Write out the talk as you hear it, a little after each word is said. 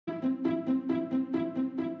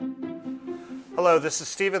Hello, this is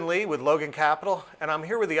Stephen Lee with Logan Capital, and I'm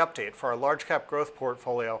here with the update for our large cap growth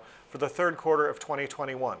portfolio for the third quarter of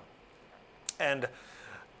 2021. And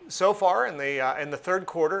so far in the third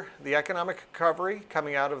quarter, the economic recovery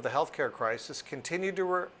coming out of the healthcare crisis continued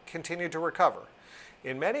to recover.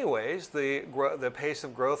 In many ways, the pace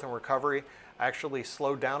of growth and recovery actually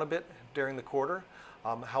slowed down a bit during the quarter.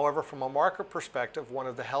 However, from a market perspective, one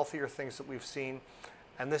of the healthier things that we've seen,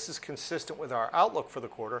 and this is consistent with our outlook for the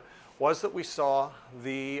quarter, was that we saw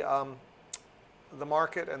the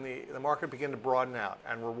market and the market begin to broaden out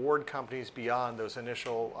and reward companies beyond those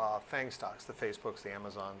initial FANG stocks, the Facebooks, the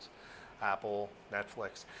Amazons, Apple,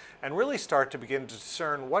 Netflix, and really start to begin to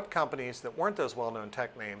discern what companies that weren't those well-known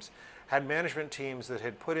tech names had management teams that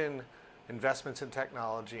had put in investments in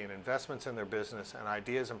technology and investments in their business and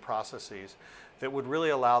ideas and processes that would really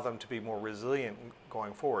allow them to be more resilient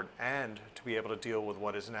going forward and to be able to deal with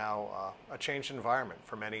what is now a changed environment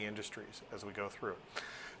for many industries as we go through.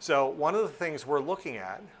 So one of the things we're looking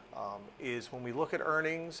at is when we look at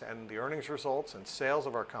earnings and the earnings results and sales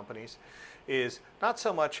of our companies is not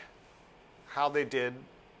so much how they did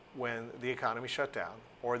when the economy shut down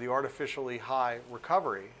or the artificially high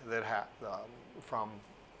recovery that from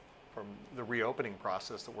the reopening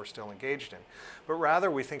process that we're still engaged in. But rather,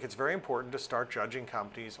 we think it's very important to start judging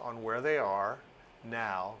companies on where they are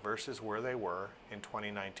now versus where they were in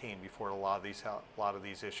 2019 before a lot of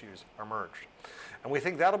these issues emerged. And we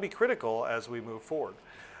think that'll be critical as we move forward.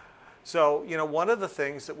 So, one of the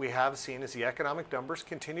things that we have seen is the economic numbers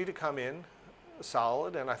continue to come in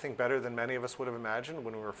solid, and I think better than many of us would have imagined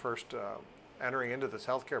when we were first entering into this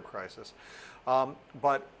healthcare crisis.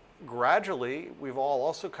 But gradually, we've all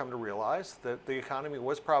also come to realize that the economy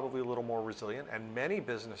was probably a little more resilient and many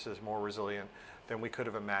businesses more resilient than we could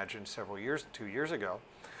have imagined 2 years ago.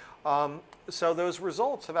 So those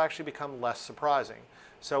results have actually become less surprising.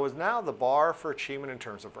 So now the bar for achievement in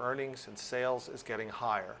terms of earnings and sales is getting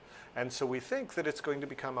higher. And so we think that it's going to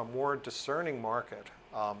become a more discerning market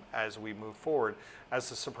as we move forward,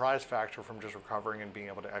 as the surprise factor from just recovering and being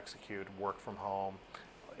able to execute, work from home,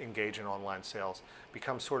 engage in online sales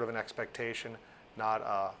becomes sort of an expectation,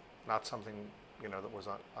 not something that was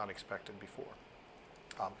unexpected before.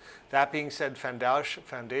 That being said,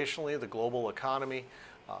 foundationally, the global economy,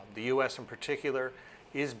 the U.S. in particular,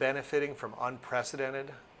 is benefiting from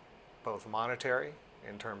unprecedented, both monetary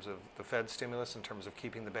in terms of the Fed stimulus, in terms of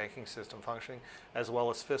keeping the banking system functioning, as well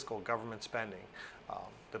as fiscal government spending,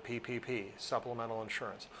 the PPP, supplemental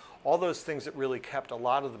insurance, all those things that really kept a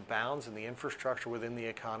lot of the bounds and the infrastructure within the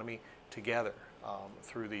economy together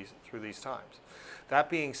through these times. That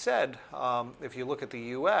being said, if you look at the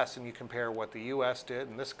U.S. and you compare what the U.S. did,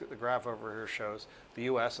 and the graph over here shows the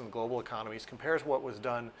U.S. and the global economies, compares what was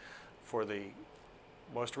done for the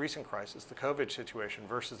most recent crisis, the COVID situation,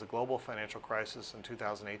 versus the global financial crisis in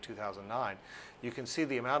 2008, 2009, you can see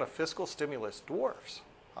the amount of fiscal stimulus dwarfs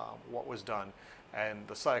what was done and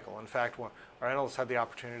the cycle. In fact, our analysts had the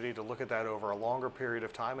opportunity to look at that over a longer period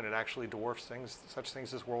of time, and it actually dwarfs such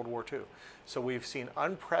things as World War II. So we've seen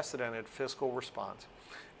unprecedented fiscal response.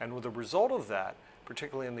 And with the result of that,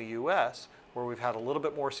 particularly in the U.S., where we've had a little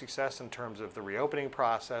bit more success in terms of the reopening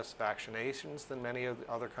process, vaccinations than many of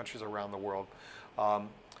the other countries around the world,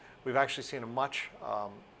 we've actually seen a much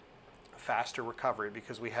faster recovery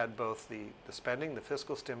because we had both the spending, the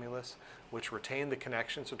fiscal stimulus, which retained the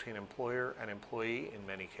connections between employer and employee in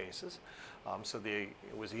many cases. So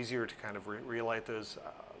it was easier to kind of relight those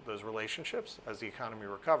relationships as the economy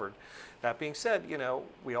recovered. That being said,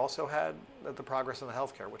 we also had the progress in the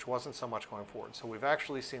healthcare, which wasn't so much going forward. So we've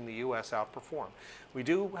actually seen the U.S. outperform. We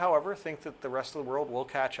do, however, think that the rest of the world will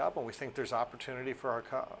catch up, and we think there's opportunity for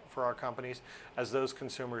our companies as those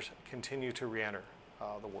consumers continue to re-enter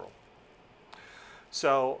the world.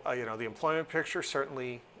 So, the employment picture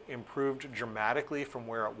certainly improved dramatically from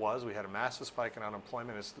where it was. We had a massive spike in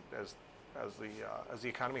unemployment as the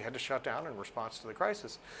economy had to shut down in response to the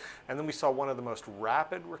crisis. And then we saw one of the most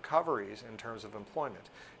rapid recoveries in terms of employment.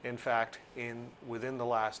 In fact, within the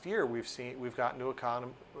last year, we've gotten to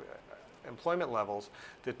employment levels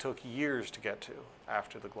that took years to get to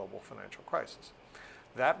after the global financial crisis.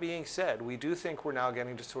 That being said, we do think we're now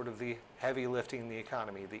getting to sort of the heavy lifting in the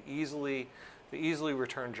economy, the easily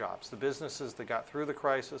returned jobs. The businesses that got through the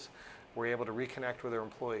crisis were able to reconnect with their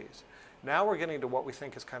employees. Now we're getting to what we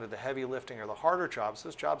think is kind of the heavy lifting or the harder jobs,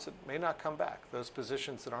 those jobs that may not come back, those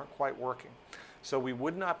positions that aren't quite working. So we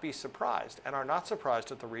would not be surprised and are not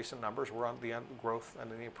surprised at the recent numbers where the growth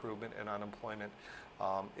and the improvement in unemployment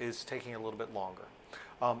is taking a little bit longer.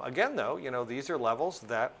 Again, though, these are levels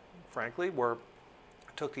that, frankly,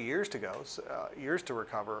 took years to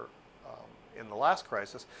recover in the last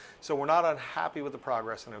crisis. So we're not unhappy with the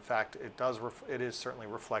progress, and in fact, it is certainly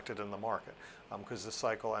reflected in the market because the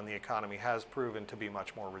cycle and the economy has proven to be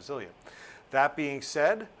much more resilient. That being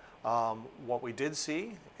said, what we did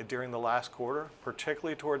see during the last quarter,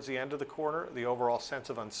 particularly towards the end of the quarter, the overall sense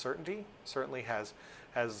of uncertainty certainly has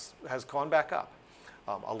gone back up.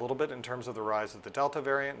 A little bit in terms of the rise of the Delta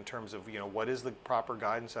variant, in terms of what is the proper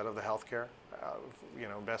guidance out of the healthcare,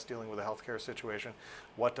 best dealing with the healthcare situation.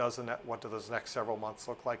 What do those next several months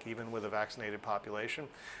look like, even with a vaccinated population?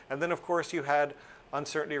 And then, of course, you had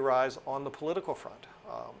uncertainty rise on the political front,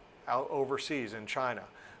 out overseas in China.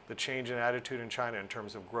 The change in attitude in China in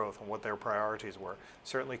terms of growth and what their priorities were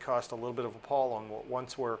certainly caused a little bit of a pall on what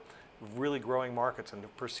once were really growing markets and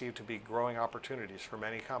perceived to be growing opportunities for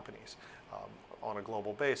many companies on a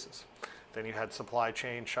global basis. Then you had supply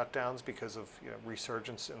chain shutdowns because of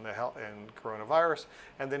resurgence in the coronavirus,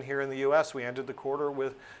 and then here in the U.S. we ended the quarter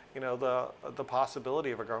with the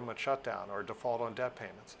possibility of a government shutdown or default on debt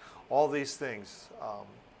payments. All these things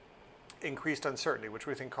increased uncertainty, which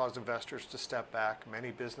we think caused investors to step back,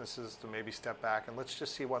 many businesses to maybe step back, and let's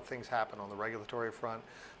just see what things happen on the regulatory front,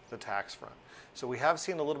 the tax front. So we have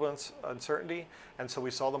seen a little bit of uncertainty, and so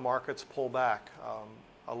we saw the markets pull back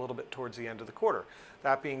a little bit towards the end of the quarter.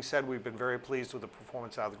 That being said, we've been very pleased with the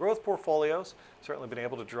performance out of the growth portfolios, certainly been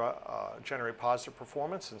able to generate positive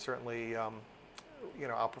performance and certainly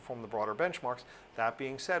outperform the broader benchmarks. That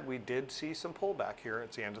being said, we did see some pullback here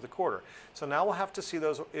at the end of the quarter. So now we'll have to see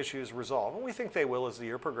those issues resolve, and we think they will as the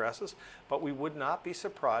year progresses, but we would not be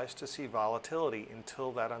surprised to see volatility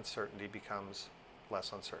until that uncertainty becomes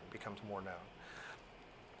less uncertain, becomes more known.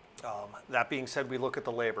 That being said, we look at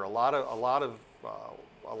the labor. A lot of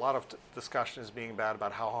discussion is being had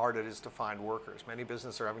about how hard it is to find workers. Many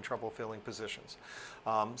businesses are having trouble filling positions.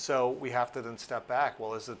 So we have to then step back.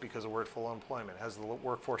 Well, is it because we're at full employment? Has the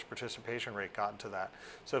workforce participation rate gotten to that?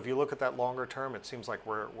 So if you look at that longer term, it seems like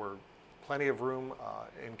we're plenty of room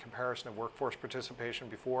in comparison of workforce participation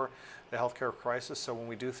before the healthcare crisis. So when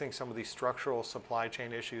we do think some of these structural supply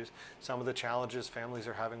chain issues, some of the challenges families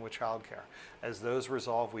are having with childcare, as those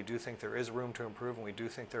resolve, we do think there is room to improve, and we do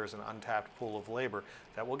think there is an untapped pool of labor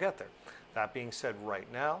that will get there. That being said, right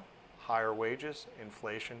now, higher wages,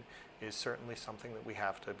 inflation is certainly something that we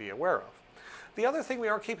have to be aware of. The other thing we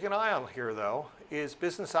are keeping an eye on here, though, is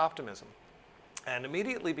business optimism. And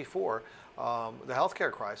immediately before the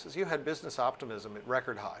healthcare crisis, you had business optimism at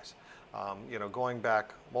record highs, going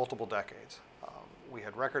back multiple decades. We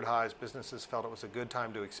had record highs. Businesses felt it was a good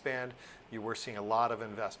time to expand. You were seeing a lot of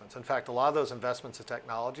investments. In fact, a lot of those investments in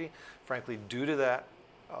technology, frankly, due to that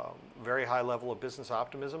very high level of business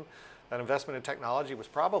optimism, that investment in technology was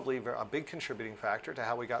probably a big contributing factor to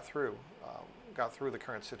how we got through the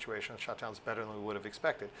current situation, shutdowns better than we would have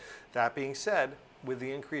expected. That being said, with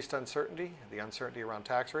the increased uncertainty, the uncertainty around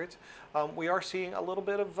tax rates, we are seeing a little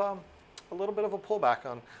bit of a pullback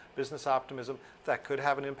on business optimism. That could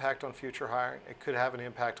have an impact on future hiring. It could have an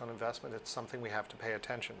impact on investment. It's something we have to pay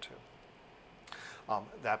attention to.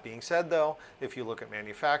 That being said, though, if you look at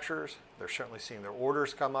manufacturers, they're certainly seeing their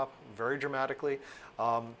orders come up very dramatically.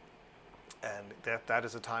 And that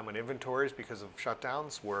is a time when inventories, because of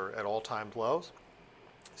shutdowns, were at all-time lows.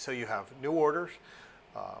 So you have new orders,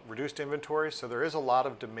 reduced inventories, so there is a lot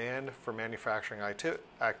of demand for manufacturing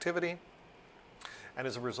activity. And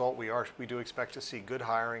as a result, we do expect to see good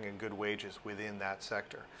hiring and good wages within that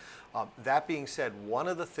sector. That being said, one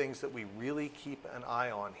of the things that we really keep an eye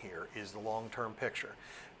on here is the long-term picture.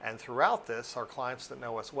 And throughout this, our clients that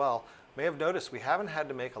know us well may have noticed we haven't had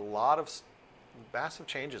to make a lot of massive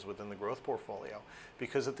changes within the growth portfolio,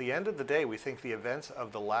 because at the end of the day, we think the events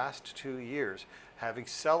of the last 2 years have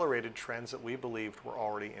accelerated trends that we believed were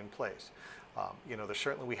already in place.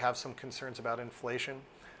 We have some concerns about inflation,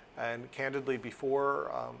 and candidly, before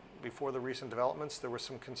the recent developments, there were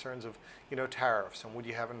some concerns of tariffs, and would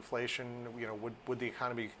you have inflation? Would the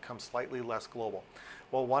economy become slightly less global?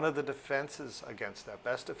 Well, one of the defenses against that,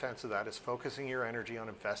 best defense of that, is focusing your energy on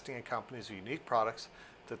investing in companies with unique products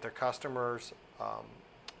that their customers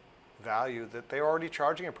value, that they're already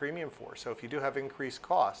charging a premium for. So if you do have increased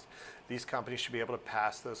costs, these companies should be able to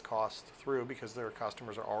pass those costs through because their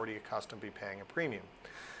customers are already accustomed to be paying a premium.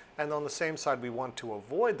 And on the same side, we want to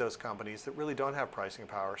avoid those companies that really don't have pricing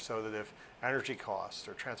power, so that if energy costs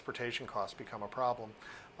or transportation costs become a problem,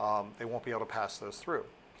 they won't be able to pass those through.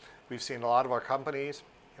 We've seen a lot of our companies,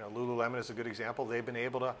 Lululemon is a good example, they've been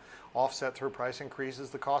able to offset through price increases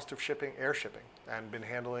the cost of air shipping, and been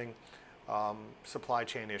handling supply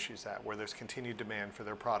chain issues where there's continued demand for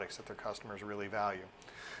their products that their customers really value.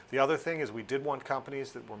 The other thing is we did want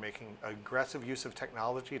companies that were making aggressive use of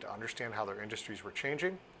technology to understand how their industries were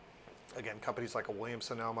changing. Again, companies like a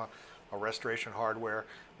Williams-Sonoma, a Restoration Hardware,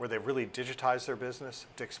 where they've really digitized their business,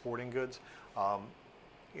 Dick's Sporting Goods.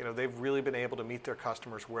 They've really been able to meet their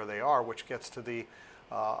customers where they are, which gets to the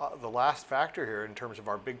last factor here in terms of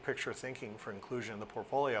our big picture thinking for inclusion in the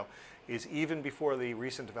portfolio is even before the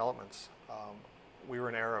recent developments, we were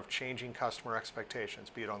in an era of changing customer expectations,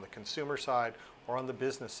 be it on the consumer side or on the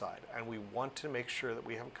business side. And we want to make sure that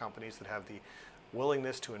we have companies that have the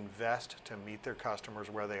willingness to invest to meet their customers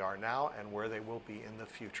where they are now and where they will be in the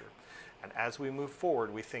future. And as we move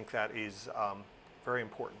forward, we think that is very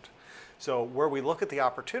important. So where we look at the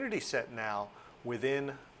opportunity set now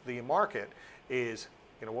within the market is,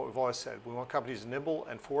 what we've always said, we want companies nimble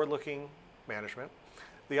and forward-looking management.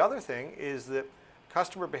 The other thing is that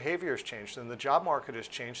customer behavior has changed and the job market has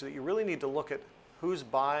changed, so that you really need to look at who's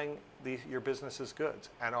buying your business's goods,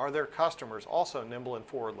 and are their customers also nimble and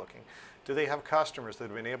forward-looking? Do they have customers that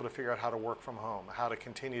have been able to figure out how to work from home, how to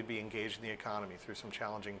continue to be engaged in the economy through some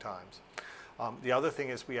challenging times? The other thing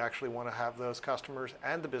is we actually want to have those customers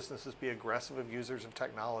and the businesses be aggressive users of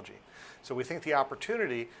technology. So we think the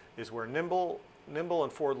opportunity is where nimble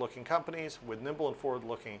and forward-looking companies with nimble and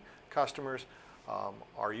forward-looking customers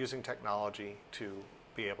are using technology to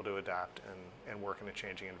be able to adapt and work in a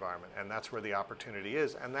changing environment. And that's where the opportunity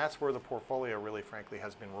is, and that's where the portfolio really frankly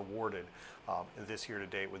has been rewarded this year to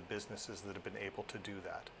date with businesses that have been able to do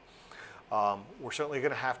that. We're certainly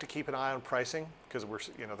going to have to keep an eye on pricing because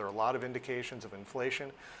there are a lot of indications of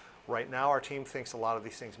inflation. Right now our team thinks a lot of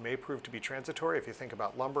these things may prove to be transitory. If you think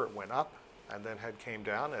about lumber, it went up and then came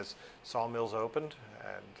down as sawmills opened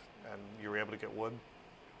and you were able to get wood.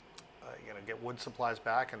 Get wood supplies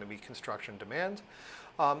back and to meet construction demands.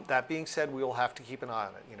 That being said, we will have to keep an eye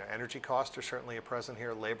on it. Energy costs are certainly a present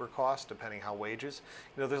here. Labor costs, depending how wages.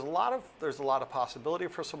 There's a lot of possibility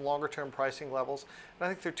for some longer-term pricing levels. And I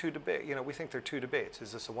think there are two debates. We think there are two debates.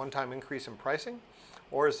 Is this a one-time increase in pricing,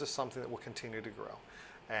 or is this something that will continue to grow?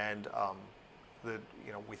 And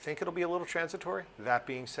we think it'll be a little transitory. That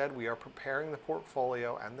being said, we are preparing the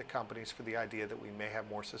portfolio and the companies for the idea that we may have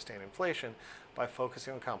more sustained inflation by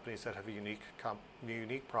focusing on companies that have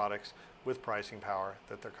unique products with pricing power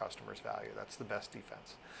that their customers value. That's the best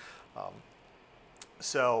defense.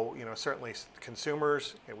 Certainly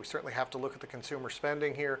consumers, we certainly have to look at the consumer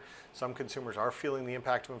spending here. Some consumers are feeling the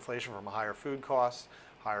impact of inflation from higher food costs,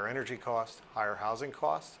 higher energy costs, higher housing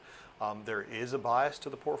costs. There is a bias to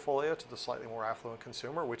the portfolio to the slightly more affluent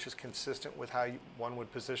consumer, which is consistent with how one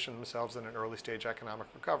would position themselves in an early stage economic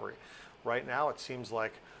recovery. Right now, it seems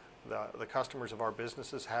like the customers of our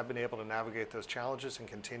businesses have been able to navigate those challenges and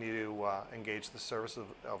continue to engage the service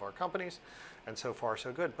of our companies, and so far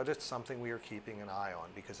so good. But it's something we are keeping an eye on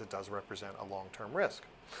because it does represent a long-term risk.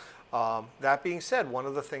 That being said, one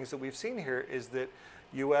of the things that we've seen here is that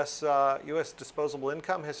U.S. disposable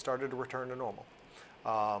income has started to return to normal.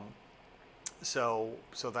 So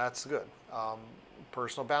that's good.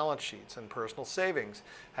 Personal balance sheets and personal savings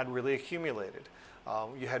had really accumulated.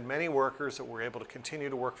 You had many workers that were able to continue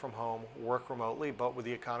to work from home, work remotely, but with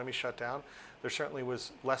the economy shut down, there certainly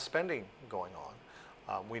was less spending going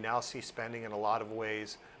on. We now see spending in a lot of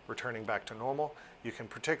ways returning back to normal. You can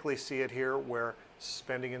particularly see it here where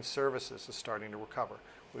spending in services is starting to recover.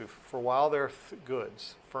 For a while there,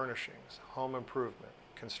 goods, furnishings, home improvement,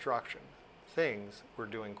 construction, things were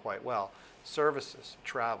doing quite well. Services,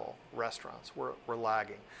 travel, restaurants were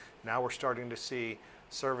lagging. Now we're starting to see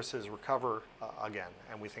services recover again,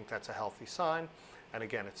 and we think that's a healthy sign. And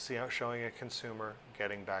again, it's showing a consumer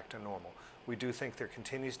getting back to normal. We do think there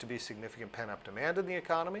continues to be significant pent-up demand in the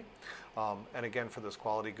economy, and again, for those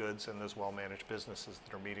quality goods and those well-managed businesses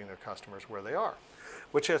that are meeting their customers where they are,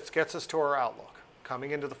 which gets us to our outlook.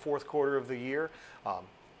 Coming into the fourth quarter of the year,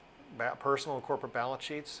 personal and corporate balance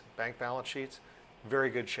sheets, bank balance sheets, very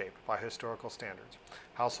good shape by historical standards.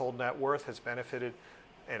 Household net worth has benefited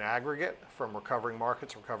in aggregate from recovering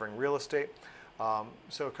markets, recovering real estate.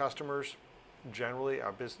 So customers generally,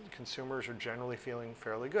 consumers are generally feeling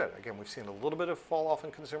fairly good. Again, we've seen a little bit of fall off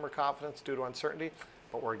in consumer confidence due to uncertainty,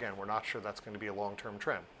 but we're not sure that's going to be a long-term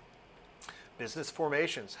trend. Business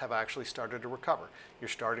formations have actually started to recover. You're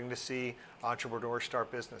starting to see entrepreneurs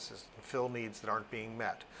start businesses, fill needs that aren't being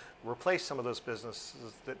met, replace some of those businesses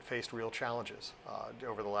that faced real challenges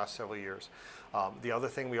over the last several years. The other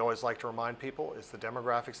thing we always like to remind people is the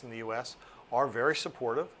demographics in the U.S. are very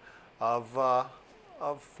supportive of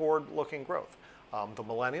forward-looking growth. The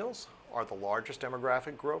millennials are the largest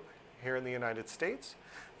demographic group here in the United States.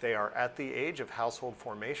 They are at the age of household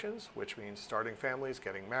formations, which means starting families,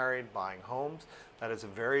 getting married, buying homes. That is a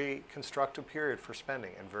very constructive period for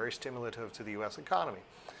spending and very stimulative to the U.S. economy.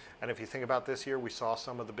 And if you think about this year, we saw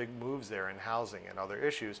some of the big moves there in housing and other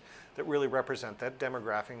issues that really represent that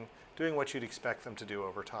demographic doing what you'd expect them to do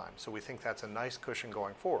over time. So we think that's a nice cushion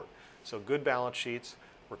going forward. So good balance sheets,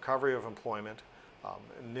 recovery of employment,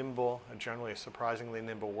 nimble, and generally a surprisingly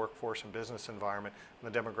nimble workforce and business environment,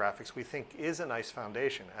 and the demographics we think is a nice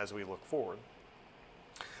foundation as we look forward.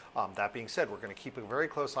 That being said, we're going to keep a very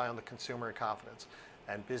close eye on the consumer and confidence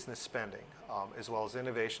and business spending, as well as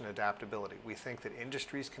innovation and adaptability. We think that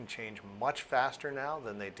industries can change much faster now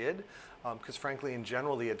than they did, because frankly, in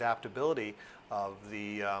general, the adaptability of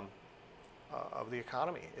the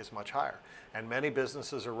economy is much higher. And many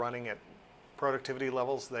businesses are running at productivity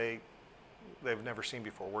levels they've never seen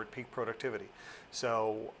before. We're at peak productivity.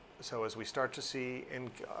 So as we start to see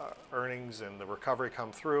earnings and the recovery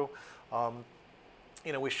come through,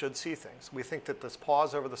 we should see things. We think that this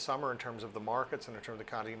pause over the summer in terms of the markets and in terms of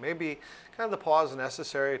the economy may be kind of the pause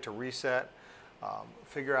necessary to reset,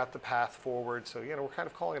 figure out the path forward. So, we're kind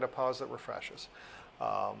of calling it a pause that refreshes.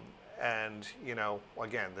 And,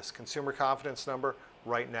 again, this consumer confidence number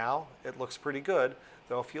right now, it looks pretty good.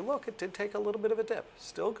 Though if you look, it did take a little bit of a dip.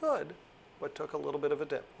 Still good, but took a little bit of a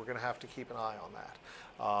dip. We're going to have to keep an eye on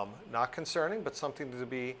that. Not concerning, but something to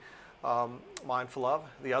be mindful of.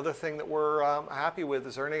 The other thing that we're happy with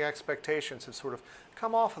is earning expectations have sort of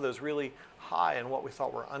come off of those really high and what we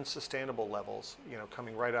thought were unsustainable levels,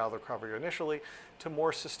 coming right out of the recovery initially, to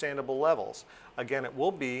more sustainable levels. Again, it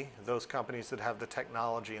will be those companies that have the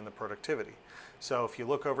technology and the productivity. So if you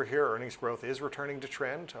look over here, earnings growth is returning to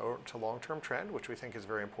trend, to long-term trend, which we think is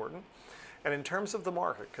very important. And in terms of the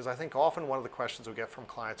market, because I think often one of the questions we get from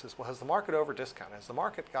clients is, well, has the market over-discounted? Has the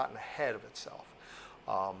market gotten ahead of itself?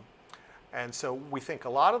 And so we think a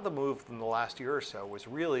lot of the move in the last year or so was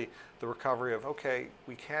really the recovery of, okay,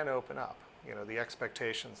 we can open up, the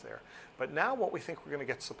expectations there. But now what we think we're going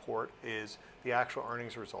to get support is the actual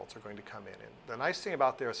earnings results are going to come in. And the nice thing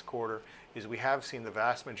about this quarter is we have seen the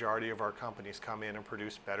vast majority of our companies come in and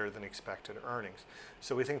produce better than expected earnings.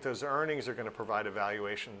 So we think those earnings are going to provide a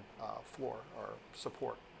valuation floor or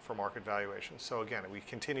support for market valuations. So again, we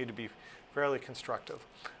continue to be fairly constructive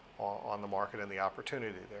on the market and the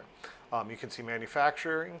opportunity there. You can see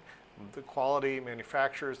manufacturing, the quality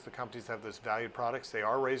manufacturers, the companies that have those valued products, they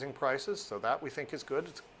are raising prices, so that we think is good.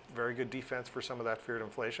 It's very good defense for some of that feared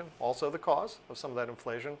inflation, also the cause of some of that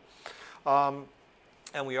inflation.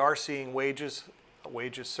 And we are seeing wages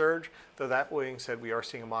surge, though that being said, we are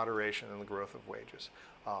seeing a moderation in the growth of wages,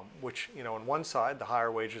 which, on one side, the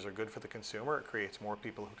higher wages are good for the consumer. It creates more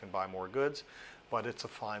people who can buy more goods, but it's a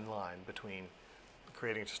fine line between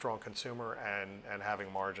creating a strong consumer and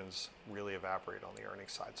having margins really evaporate on the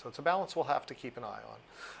earnings side. So it's a balance we'll have to keep an eye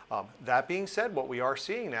on. That being said, what we are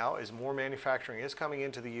seeing now is more manufacturing is coming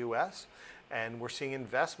into the U.S., and we're seeing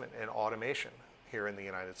investment in automation here in the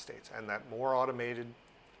United States, and that more automated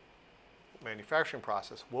manufacturing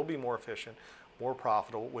process will be more efficient, more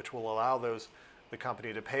profitable, which will allow the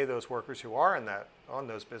company to pay those workers who are on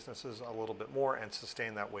those businesses a little bit more and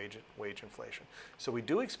sustain that wage inflation. So we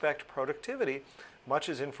do expect productivity, much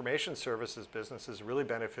as information services businesses really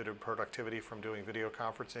benefited productivity from doing video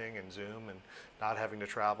conferencing and Zoom and not having to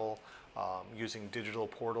travel, using digital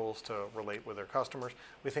portals to relate with their customers.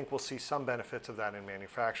 We think we'll see some benefits of that in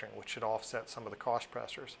manufacturing, which should offset some of the cost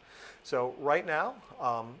pressures. So right now,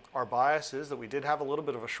 our bias is that we did have a little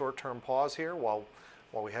bit of a short-term pause here while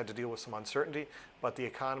we had to deal with some uncertainty, but the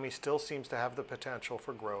economy still seems to have the potential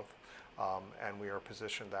for growth, and we are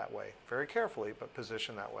positioned that way, very carefully, but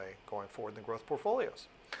positioned that way going forward in the growth portfolios.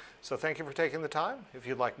 So thank you for taking the time. If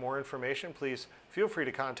you'd like more information, please feel free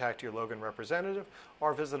to contact your Logan representative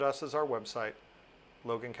or visit us at our website,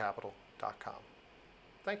 logancapital.com.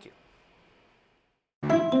 Thank you.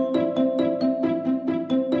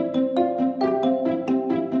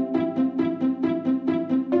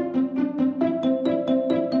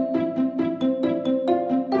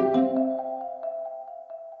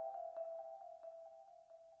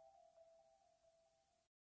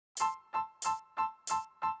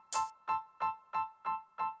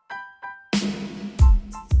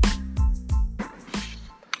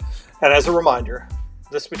 And as a reminder,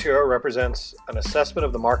 this material represents an assessment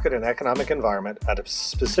of the market and economic environment at a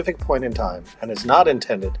specific point in time and is not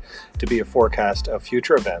intended to be a forecast of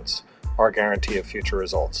future events or a guarantee of future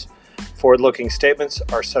results. Forward-looking statements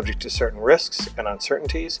are subject to certain risks and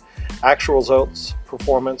uncertainties. Actual results,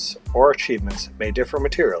 performance, or achievements may differ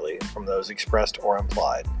materially from those expressed or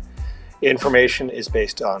implied. Information is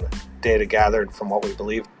based on data gathered from what we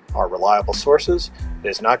believe are reliable sources. It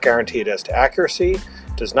is not guaranteed as to accuracy,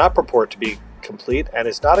 does not purport to be complete, and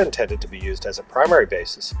is not intended to be used as a primary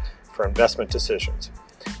basis for investment decisions.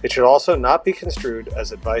 It should also not be construed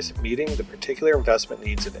as advice meeting the particular investment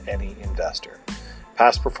needs of any investor.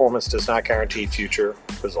 Past performance does not guarantee future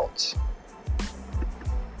results.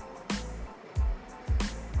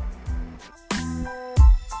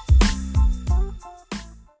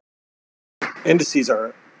 Indices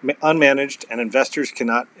are unmanaged, and investors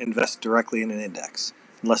cannot invest directly in an index.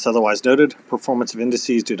 Unless otherwise noted, performance of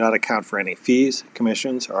indices do not account for any fees,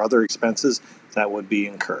 commissions, or other expenses that would be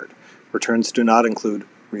incurred. Returns do not include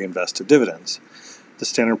reinvested dividends. The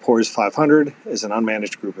Standard & Poor's 500 is an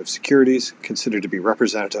unmanaged group of securities considered to be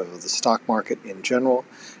representative of the stock market in general.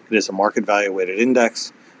 It is a market value weighted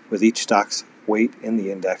index, with each stock's weight in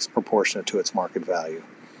the index proportionate to its market value.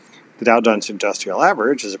 The Dow Jones Industrial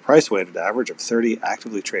Average is a price-weighted average of 30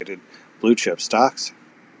 actively traded blue-chip stocks,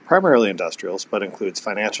 primarily industrials, but includes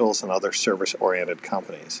financials and other service-oriented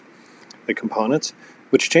companies. The components,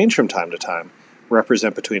 which change from time to time,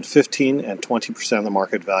 represent between 15 and 20% of the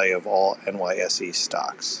market value of all NYSE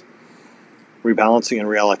stocks. Rebalancing and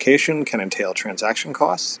reallocation can entail transaction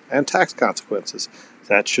costs and tax consequences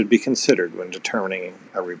that should be considered when determining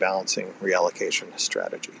a rebalancing reallocation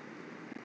strategy.